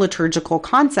familiar liturgical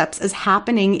concepts as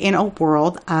happening in a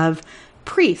world of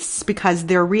priests, because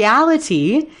their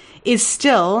reality is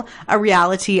still a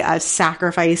reality of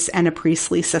sacrifice and a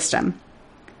priestly system.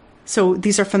 So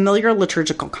these are familiar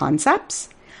liturgical concepts,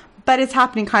 but it's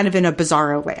happening kind of in a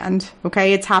bizarro land,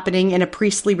 okay? It's happening in a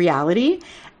priestly reality,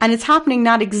 and it's happening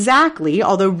not exactly,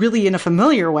 although really in a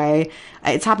familiar way,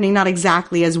 it's happening not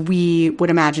exactly as we would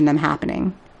imagine them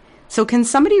happening. So can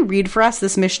somebody read for us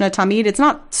this Mishnah Tamid? It's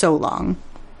not so long.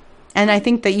 And I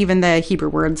think that even the Hebrew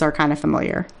words are kind of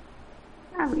familiar.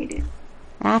 I'll read it.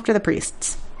 After the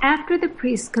priests. After the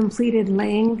priests completed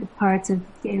laying the parts of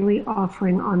daily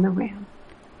offering on the ram,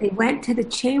 they went to the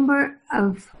chamber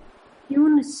of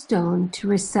hewn stone to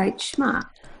recite Shema.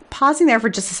 Pausing there for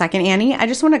just a second, Annie, I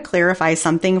just want to clarify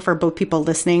something for both people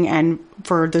listening and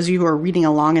for those of you who are reading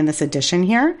along in this edition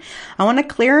here. I want to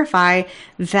clarify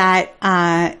that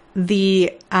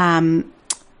the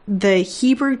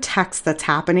Hebrew text that's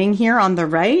happening here on the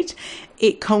right,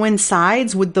 it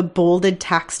coincides with the bolded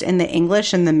text in the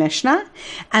English in the Mishnah.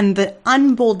 And the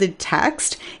unbolded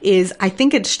text is, I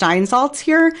think it's Steinsaltz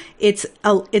here. It's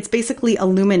basically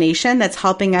illumination that's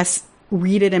helping us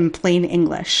read it in plain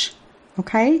English.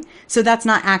 Okay, so that's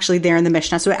not actually there in the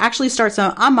Mishnah. So it actually starts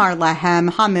on Amar Lahem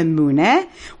Hamemune,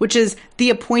 which is the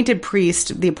appointed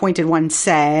priest, the appointed one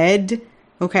said.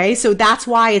 Okay, so that's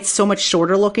why it's so much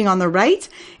shorter looking on the right,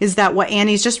 is that what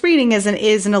Annie's just reading is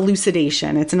an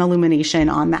elucidation. It's an illumination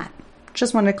on that.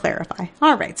 Just wanted to clarify.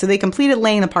 All right, so they completed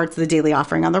laying the parts of the daily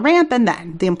offering on the ramp, and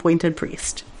then the appointed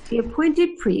priest. The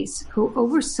appointed priest who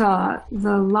oversaw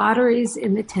the lotteries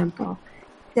in the temple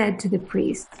said to the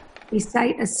priest,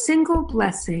 recite a single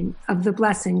blessing of the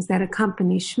blessings that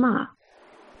accompany Shema.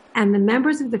 And the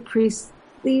members of the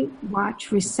priestly watch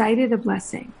recited a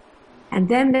blessing. And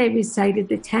then they recited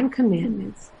the 10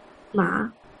 Commandments, Shema,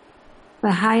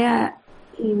 V'haya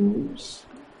im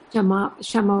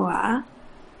Shamoah.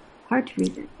 Hard to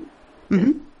read it.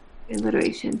 Mm-hmm.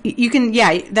 Alliteration. You can,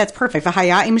 yeah, that's perfect.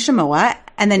 V'haya im Shamoah,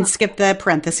 and then skip the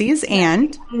parentheses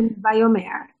and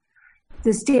Vayomer,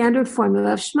 the standard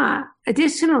formula of Shema.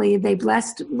 Additionally, they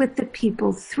blessed with the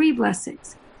people 3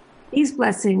 blessings. These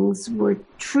blessings were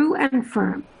true and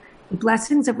firm, the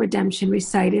blessings of redemption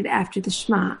recited after the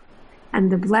Shema,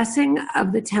 and the blessing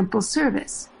of the temple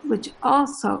service, which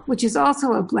is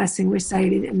also a blessing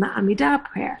recited in the Amidah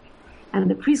prayer, and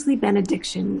the priestly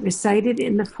benediction recited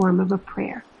in the form of a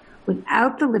prayer,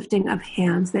 without the lifting of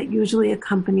hands that usually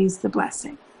accompanies the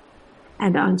blessing.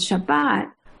 And on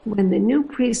Shabbat, when the new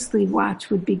priestly watch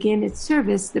would begin its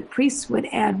service, the priests would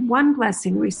add 1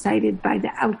 blessing recited by the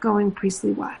outgoing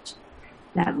priestly watch,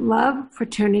 that love,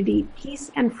 fraternity, peace,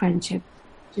 and friendship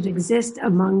should exist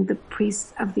among the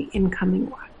priests of the incoming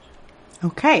watch.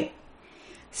 Okay.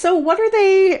 So what are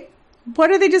they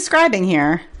describing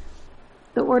here?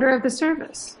 The order of the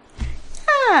service.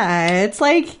 Yeah, it's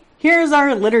like, here's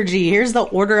our liturgy, here's the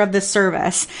order of the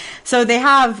service. So they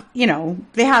have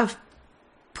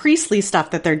priestly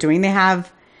stuff that they're doing. They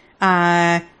have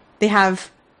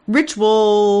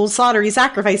ritual, slaughtery,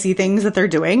 sacrificey things that they're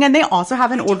doing, and they also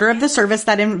have an order of the service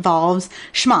that involves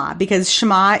Shema, because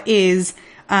Shema is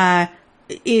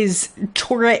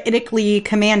Torahitically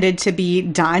commanded to be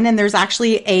done, and there's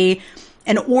actually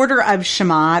an order of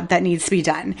Shema that needs to be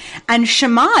done. And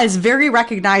Shema is very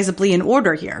recognizably in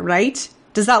order here, right?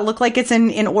 Does that look like it's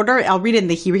in order? I'll read it in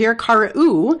the Hebrew here.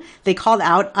 Kar'u, they called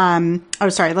out,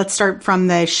 let's start from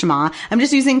the Shema. I'm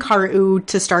just using Kar'u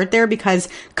to start there because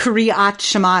Kriyat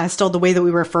Shema is still the way that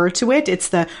we refer to it. It's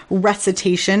the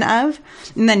recitation of.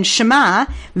 And then Shema,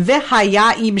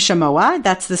 V'haya im Shamoah,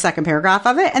 that's the second paragraph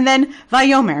of it. And then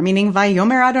Vayomer, meaning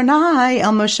Vayomer Adonai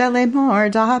el Moshe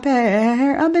lemor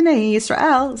daber abnei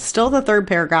Yisrael, still the third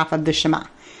paragraph of the Shema.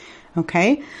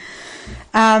 Okay?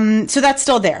 So that's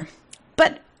still there.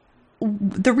 But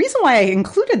the reason why I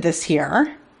included this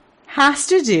here has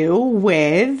to do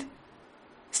with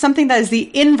something that is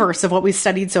the inverse of what we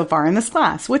studied so far in this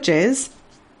class, which is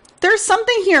there's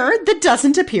something here that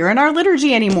doesn't appear in our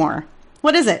liturgy anymore.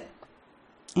 What is it?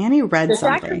 Annie read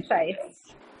something.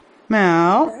 Sacrifice.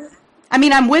 No. I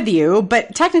mean, I'm with you,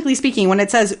 but technically speaking, when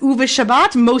it says Uva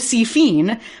Shabbat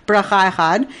Mosifin Bracha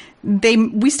Echad,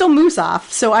 we still musaf.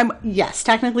 So yes,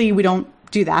 technically we don't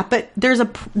do that, but there's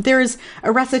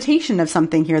a recitation of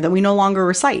something here that we no longer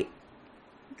recite.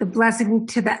 The blessing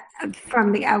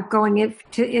from the outgoing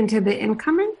into the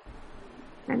incoming?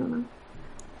 I don't know.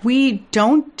 We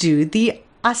don't do the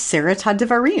Aseret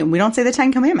HaDevarim. We don't say the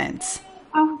 10 Commandments.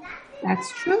 Oh, that's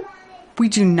true. We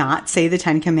do not say the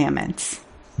 10 Commandments.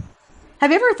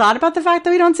 Have you ever thought about the fact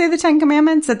that we don't say the 10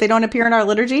 Commandments, that they don't appear in our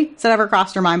liturgy? Has that ever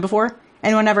crossed your mind before?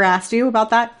 Anyone ever asked you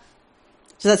about that?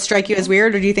 Does that strike you as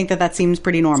weird, or do you think that seems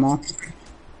pretty normal?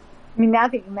 I mean, now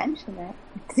that you mention it,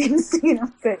 it seems,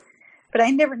 good. But I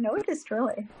never noticed,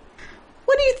 really.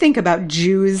 What do you think about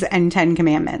Jews and 10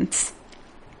 Commandments?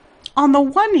 On the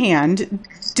one hand,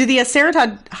 do the Aseret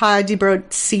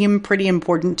HaDibrot seem pretty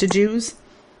important to Jews?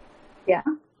 Yeah.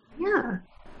 Yeah.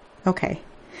 Okay.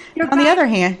 On the other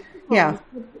hand, yeah.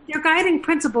 They're guiding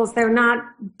principles. They're not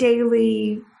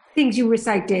daily things you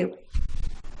recite daily.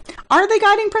 Are they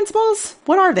guiding principles?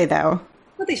 What are they, though?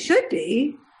 Well, they should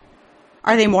be.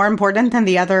 Are they more important than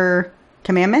the other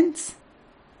commandments?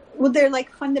 Well, they're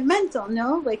like fundamental,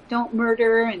 no? Like don't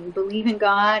murder and believe in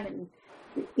God. And,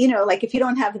 like if you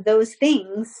don't have those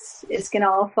things, it's going to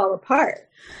all fall apart.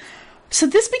 So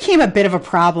this became a bit of a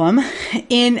problem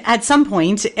at some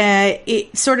point,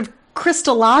 it sort of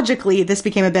Christologically, this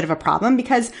became a bit of a problem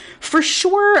because for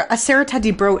sure, Aseret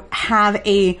HaDibrot have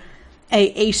a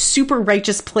super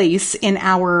righteous place in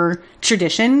our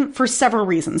tradition for several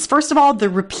reasons. First of all, they're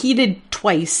repeated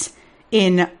twice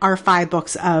in our 5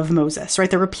 books of Moses, right?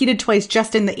 They're repeated twice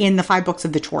just in the 5 books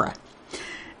of the Torah.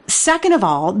 Second of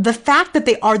all, the fact that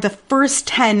they are the first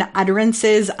 10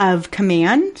 utterances of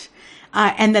command,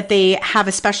 and that they have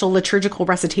a special liturgical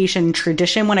recitation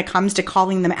tradition when it comes to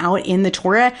calling them out in the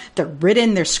Torah. They're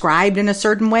written, they're scribed in a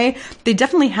certain way. They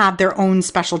definitely have their own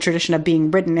special tradition of being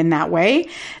written in that way.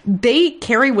 They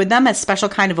carry with them a special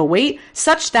kind of a weight,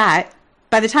 such that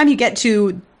by the time you get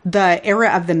to the era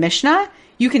of the Mishnah,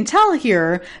 you can tell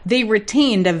here they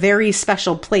retained a very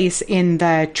special place in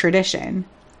the tradition.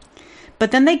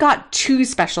 But then they got too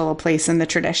special a place in the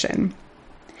tradition.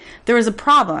 There was a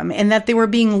problem in that they were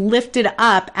being lifted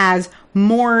up as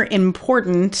more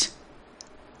important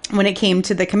when it came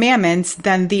to the commandments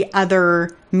than the other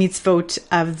mitzvot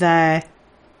of the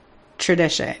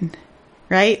tradition,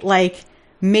 right? Like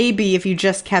maybe if you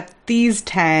just kept these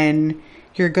 10,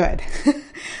 you're good.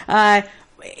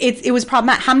 It was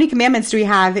problematic. How many commandments do we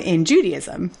have in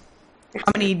Judaism?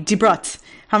 How many dibrot?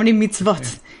 How many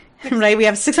mitzvot? Right? We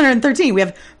have 613. We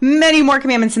have many more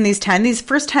commandments than these 10. These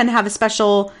first 10 have a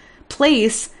special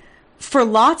place for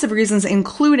lots of reasons,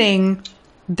 including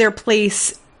their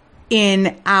place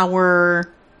in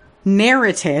our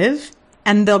narrative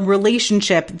and the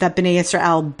relationship that Bnei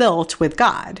Israel built with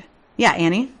God. Yeah,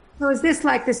 Annie? So is this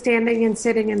like the standing and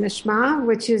sitting in the Shema,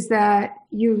 which is that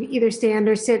you either stand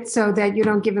or sit so that you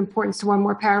don't give importance to one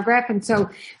more paragraph? And so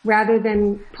rather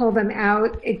than pull them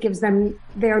out, it gives them,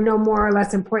 they're no more or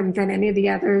less important than any of the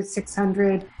other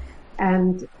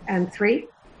 603?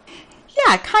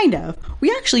 Yeah, kind of.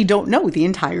 We actually don't know the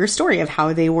entire story of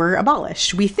how they were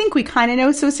abolished. We think we kind of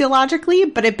know sociologically,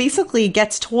 but it basically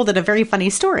gets told in a very funny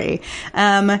story.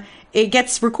 It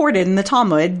gets recorded in the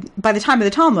Talmud. By the time of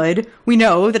the Talmud, we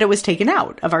know that it was taken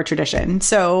out of our tradition.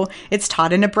 So it's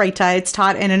taught in a Breita. It's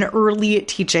taught in an early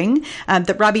teaching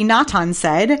that Rabbi Natan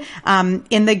said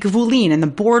in the Gvulin, in the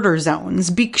border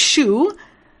zones, Bikshu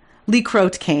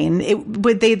Likrot Kain.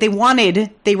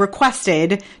 They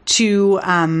requested to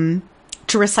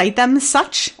recite them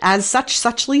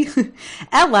suchly.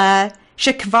 Ella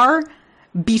Shekvar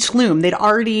Bitlum. They'd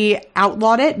already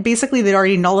outlawed it. Basically, they'd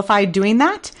already nullified doing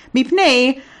that.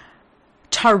 Mipnei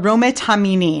Taromet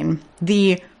Haminin,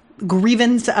 the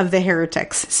grievance of the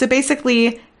heretics. So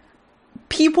basically,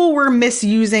 people were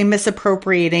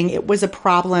misappropriating. It was a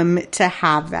problem to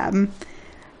have them.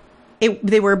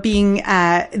 They were being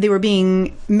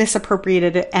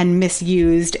misappropriated and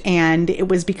misused, and it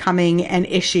was becoming an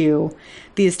issue.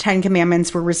 These 10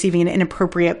 commandments were receiving an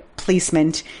inappropriate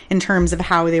placement in terms of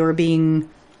how they were being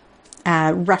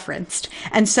referenced.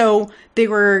 And so they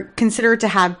were considered to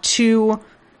have too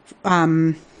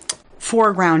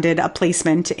foregrounded a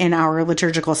placement in our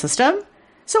liturgical system.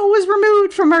 So it was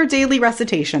removed from our daily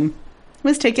recitation. It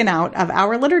was taken out of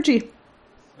our liturgy.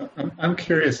 I'm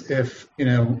curious if,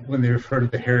 when they refer to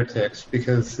the heretics,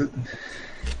 because you're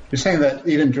saying that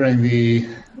even during the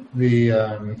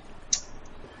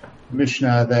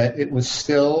Mishnah that it was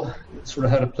still sort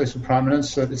of had a place of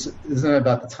prominence. So isn't it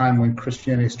about the time when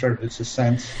Christianity started its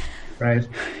ascent, right?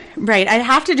 Right. I'd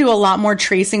have to do a lot more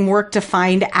tracing work to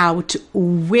find out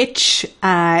which...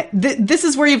 this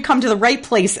is where you've come to the right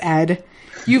place, Ed.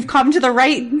 You've come to the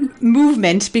right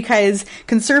movement because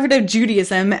conservative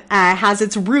Judaism has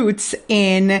its roots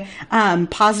in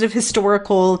positive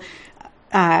historical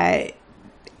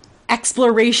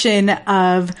exploration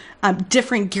of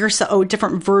different girsa'ot,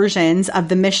 different versions of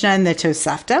the Mishnah and the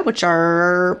Tosefta, which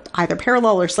are either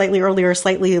parallel or slightly earlier,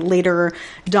 slightly later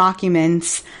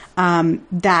documents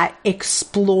that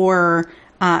explore,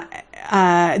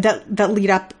 that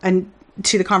lead up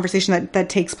to the conversation that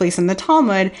takes place in the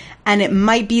Talmud. And it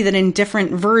might be that in different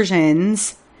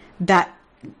versions that,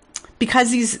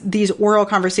 because these oral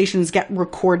conversations get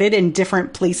recorded in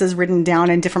different places, written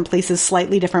down in different places,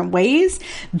 slightly different ways,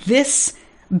 this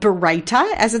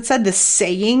Baraita, as it said, the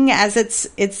saying as it's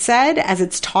said, as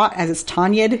it's taught, as it's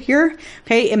Tanyad here,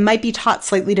 okay, it might be taught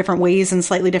slightly different ways in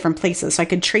slightly different places. So I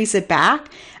could trace it back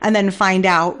and then find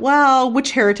out, well,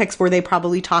 which heretics were they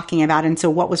probably talking about? And so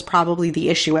what was probably the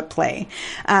issue at play?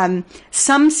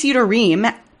 Some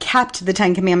Sidurim kept the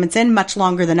Ten Commandments in much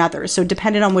longer than others. So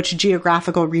depending on which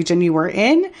geographical region you were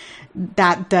in,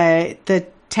 that the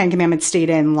Ten Commandments stayed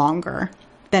in longer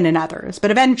than in others.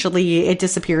 But eventually it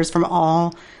disappears from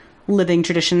all living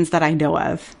traditions that I know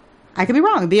of. I could be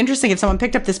wrong. It'd be interesting if someone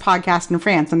picked up this podcast in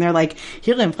France and they're like,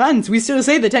 here in France, we still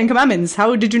say the Ten Commandments.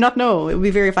 How did you not know? It would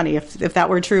be very funny if that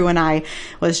were true and I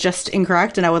was just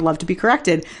incorrect, and I would love to be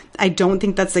corrected. I don't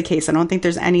think that's the case. I don't think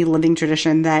there's any living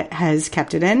tradition that has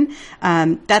kept it in.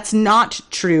 That's not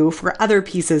true for other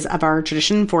pieces of our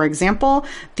tradition. For example,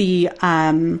 the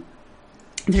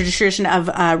tradition of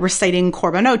reciting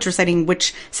korbanot, reciting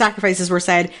which sacrifices were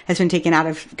said, has been taken out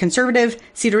of conservative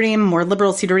Sidurim, more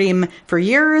liberal Sidurim for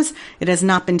years. It has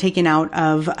not been taken out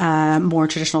of more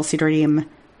traditional Sidurim.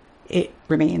 It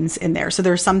remains in there. So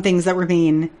there are some things that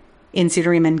remain in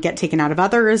Sidurim and get taken out of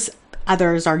others.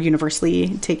 Others are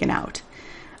universally taken out.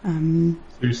 So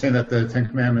you're saying that the Ten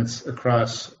Commandments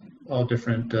across all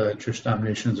different church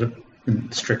denominations have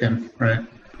been stricken, right?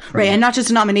 Right, and not just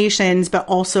denominations, but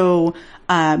also,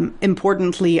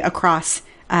 importantly, across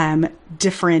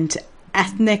different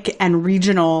ethnic and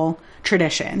regional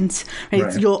traditions.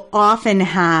 Right? You'll often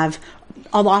have,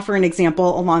 I'll offer an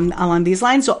example along these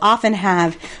lines. You'll often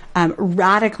have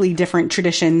radically different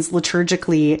traditions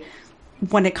liturgically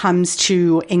when it comes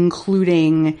to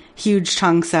including huge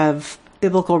chunks of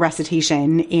biblical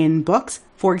recitation in books.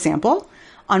 For example,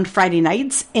 on Friday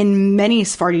nights, in many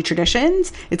Sephardi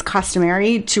traditions, it's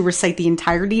customary to recite the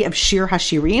entirety of Shir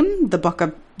HaShirim, the book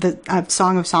of the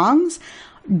Song of Songs,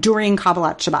 during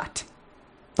Kabbalat Shabbat.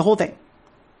 The whole thing.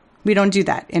 We don't do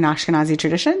that in Ashkenazi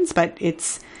traditions, but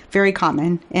it's very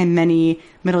common in many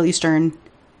Middle Eastern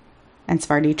and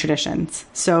Sephardi traditions.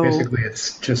 So basically,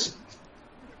 it's just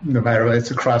no matter what,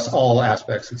 it's across all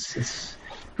aspects. It's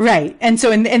right. And so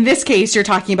in this case, you're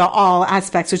talking about all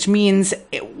aspects, which means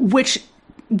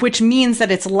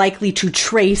that it's likely to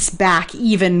trace back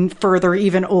even further,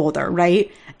 even older,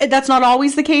 right? That's not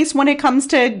always the case when it comes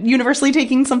to universally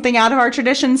taking something out of our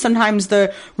tradition. Sometimes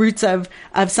the roots of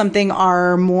something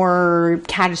are more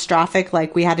catastrophic,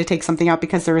 like we had to take something out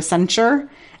because there was censure,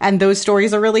 and those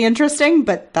stories are really interesting,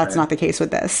 but that's not the case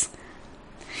with this.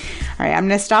 All right, I'm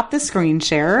going to stop the screen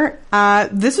share.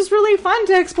 This was really fun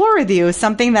to explore with you.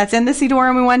 Something that's in the Siddur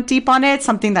and we went deep on it.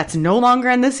 Something that's no longer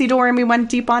in the Siddur and we went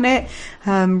deep on it.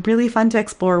 Really fun to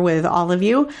explore with all of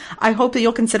you. I hope that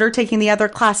you'll consider taking the other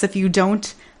class. If you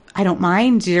don't, I don't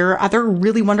mind. There are other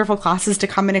really wonderful classes to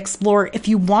come and explore. If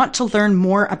you want to learn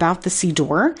more about the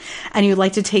Siddur and you'd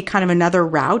like to take kind of another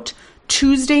route,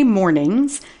 Tuesday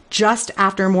mornings, just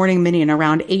after morning minyan,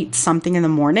 around 8 something in the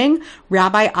morning,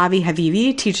 Rabbi Avi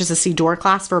Havivi teaches a Siddur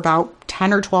class for about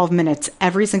 10 or 12 minutes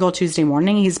every single Tuesday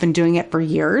morning. He's been doing it for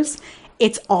years.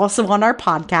 It's also on our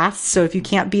podcast, so if you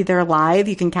can't be there live,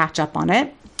 you can catch up on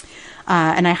it.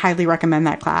 And I highly recommend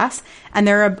that class. And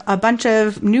there are a bunch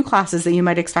of new classes that you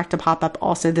might expect to pop up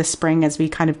also this spring as we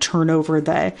kind of turn over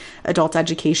the adult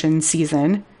education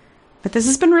season. But this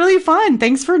has been really fun.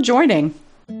 Thanks for joining.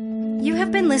 You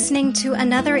have been listening to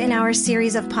another in our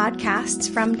series of podcasts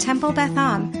from Temple Beth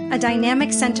Am, a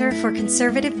dynamic center for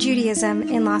conservative Judaism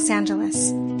in Los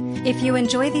Angeles. If you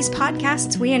enjoy these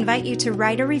podcasts, we invite you to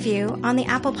write a review on the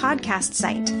Apple Podcast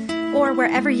site or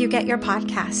wherever you get your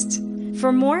podcasts.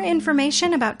 For more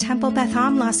information about Temple Beth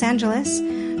Am Los Angeles,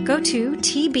 go to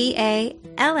tbala.org.